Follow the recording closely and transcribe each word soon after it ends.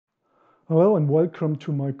Hello and welcome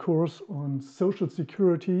to my course on Social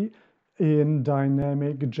Security in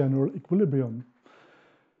Dynamic General Equilibrium.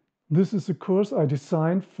 This is a course I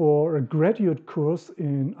designed for a graduate course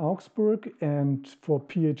in Augsburg and for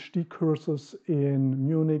PhD courses in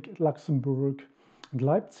Munich, Luxembourg, and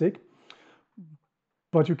Leipzig.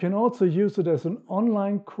 But you can also use it as an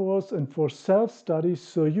online course and for self-study,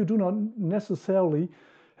 so you do not necessarily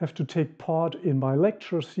have to take part in my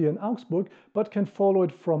lectures here in Augsburg, but can follow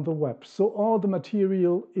it from the web. So all the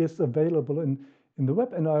material is available in the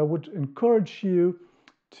web, and I would encourage you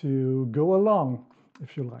to go along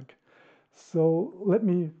if you like. So let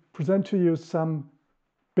me present to you some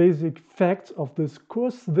basic facts of this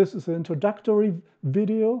course. This is an introductory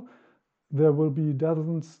video. There will be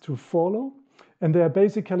dozens to follow, and they are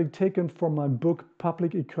basically taken from my book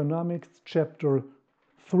Public Economics, Chapter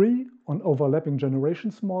 3 on Overlapping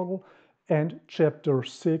Generations Model and Chapter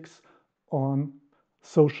 6 on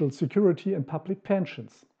Social Security and Public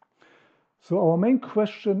Pensions. So our main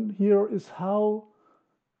question here is how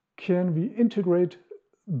can we integrate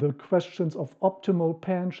the questions of optimal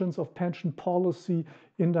pensions, of pension policy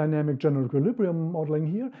in dynamic general equilibrium modeling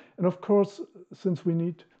here. And of course, since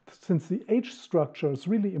the age structure is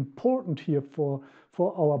really important here for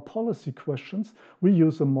our policy questions, we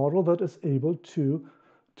use a model that is able to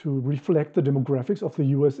reflect the demographics of the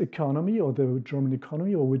US economy or the German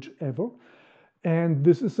economy or whichever. And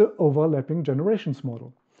this is an overlapping generations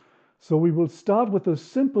model. So we will start with a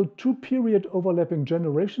simple two-period overlapping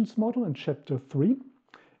generations model in Chapter 3.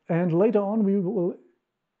 And later on, we will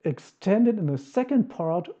extend it in the second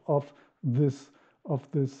part of this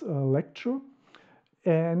lecture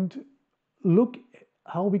and look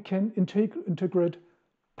how we can integrate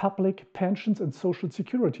public pensions and social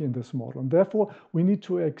security in this model. And therefore, we need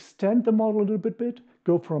to extend the model a little bit,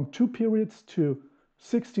 go from 2 periods to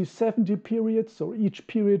 60, 70 periods, so each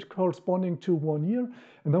period corresponding to 1 year.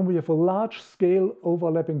 And then we have a large-scale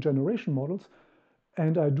overlapping generation models.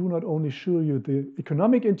 And I do not only show you the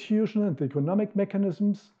economic intuition and the economic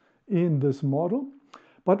mechanisms in this model,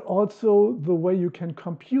 but also the way you can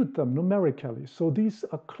compute them numerically. So these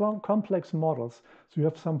are complex models. So you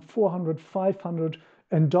have some 400, 500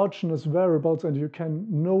 endogenous variables, and you can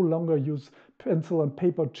no longer use pencil and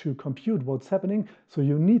paper to compute what's happening. So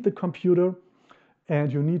you need the computer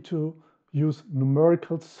and you need to use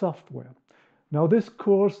numerical software. Now this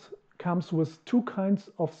course comes with 2 kinds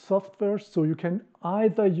of software. So you can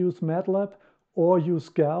either use MATLAB or use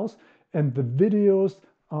Gauss, and the videos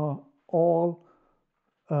are all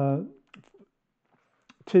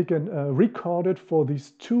recorded for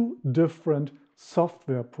these 2 different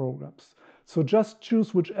software programs. So just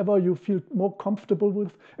choose whichever you feel more comfortable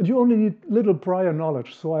with, and you only need little prior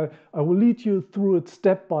knowledge. So I will lead you through it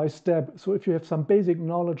step by step. So if you have some basic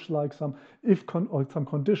knowledge like some or some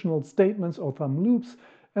conditional statements or some loops,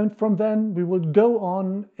 and from then we will go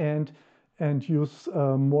on and use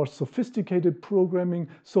more sophisticated programming,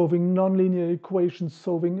 solving nonlinear equations,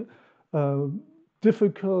 solving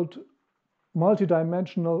difficult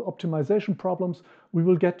multidimensional optimization problems. We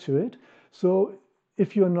will get to it. So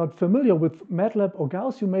if you're not familiar with MATLAB or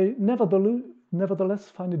Gauss, you may nevertheless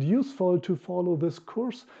find it useful to follow this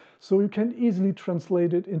course. So you can easily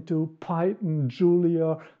translate it into Python,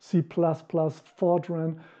 Julia, C++,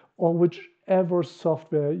 Fortran, or whichever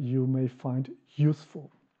software you may find useful.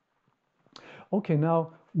 Okay,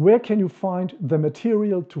 now where can you find the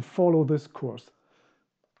material to follow this course?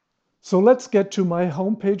 So let's get to my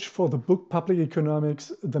homepage for the book Public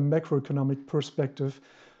Economics, the Macroeconomic Perspective,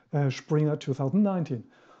 Springer 2019.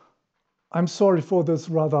 I'm sorry for this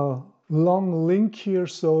rather long link here,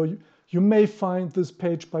 so you may find this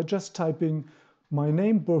page by just typing my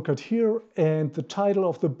name, Burkhard here, and the title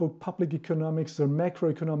of the book, Public Economics, the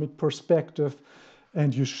Macroeconomic Perspective,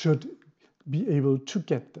 and you should be able to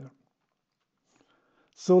get there.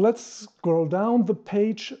 So let's scroll down the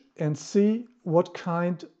page and see what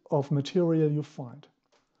kind of material you find.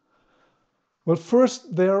 Well,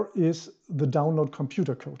 first there is the download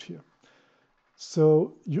computer code here.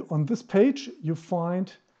 So on this page, you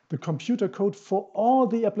find the computer code for all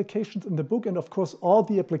the applications in the book, and of course all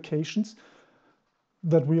the applications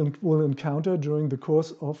that we will encounter during the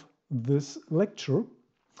course of this lecture.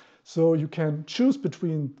 So you can choose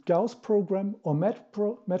between Gauss program or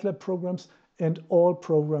MATLAB programs, and all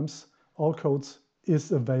programs, all codes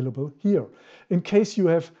is available here. In case you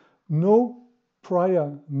have no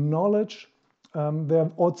prior knowledge, there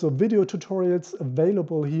are also video tutorials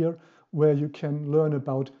available here where you can learn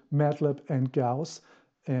about MATLAB and Gauss,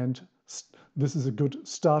 and this is a good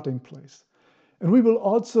starting place. And we will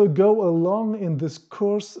also go along in this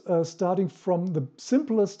course starting from the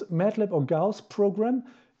simplest MATLAB or Gauss program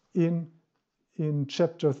in in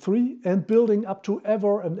chapter 3 and building up to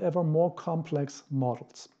ever and ever more complex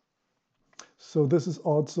models. So this is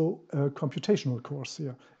also a computational course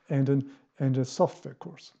here and a software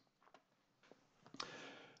course.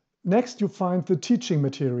 Next, you find the teaching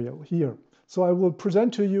material here. So I will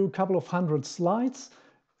present to you a couple of hundred slides,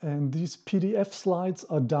 and these PDF slides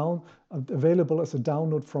are available as a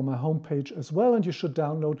download from my homepage as well, and you should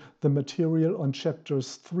download the material on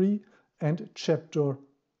chapters 3 and chapter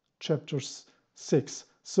 6.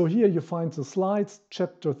 So here you find the slides,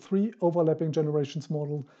 chapter 3, overlapping generations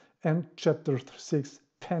model, and chapter 6,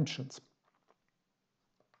 pensions.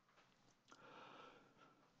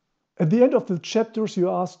 At the end of the chapters,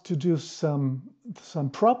 you're asked to do some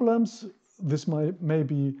problems. This may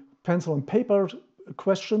be pencil and paper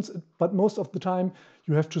questions, but most of the time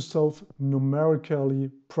you have to solve numerically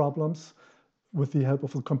problems with the help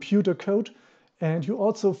of a computer code. And you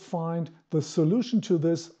also find the solution to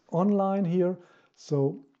this online here.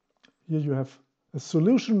 So here you have a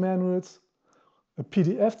solution manuals, a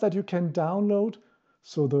PDF that you can download.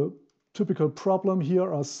 So the typical problem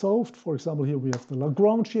here are solved. For example, here we have the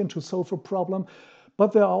Lagrangian to solve a problem,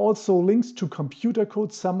 but there are also links to computer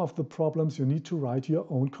code. Some of the problems you need to write your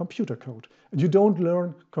own computer code. And you don't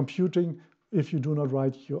learn computing if you do not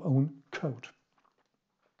write your own code.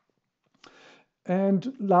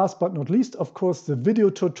 And last but not least, of course, the video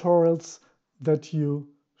tutorials that you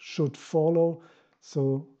should follow.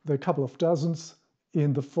 So there are a couple of dozens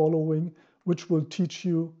in the following, which will teach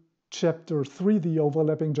you chapter 3, the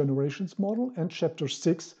overlapping generations model, and chapter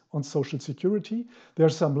 6 on social security. There are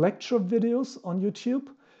some lecture videos on YouTube.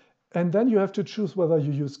 And then you have to choose whether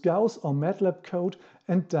you use Gauss or MATLAB code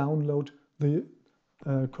and download the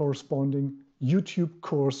corresponding YouTube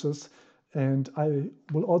courses. And I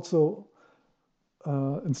will also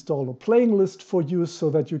install a playing list for you so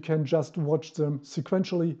that you can just watch them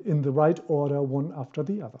sequentially in the right order, one after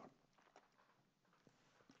the other.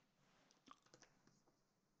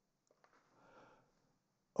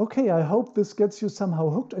 Okay, I hope this gets you somehow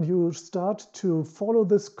hooked and you start to follow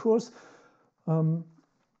this course.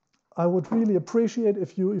 I would really appreciate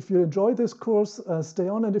if you enjoy this course, stay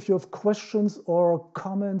on, and if you have questions or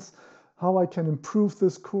comments how I can improve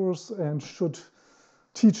this course and should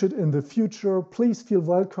teach it in the future, please feel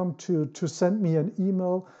welcome to send me an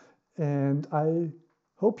email. And I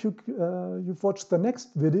hope you've watched the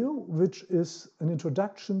next video, which is an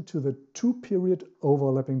introduction to the two-period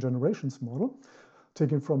overlapping generations model,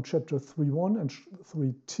 taken from chapter 3.1 and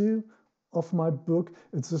 3.2 of my book.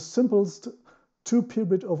 It's the simplest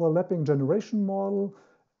two-period overlapping generation model,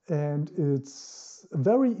 and it's a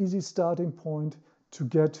very easy starting point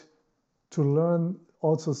to learn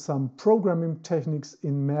also some programming techniques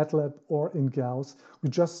in MATLAB or in Gauss. We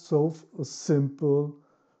just solve a simple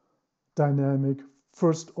dynamic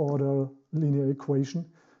first-order linear equation.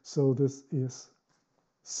 So this is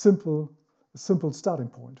a simple starting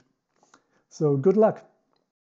point. So good luck.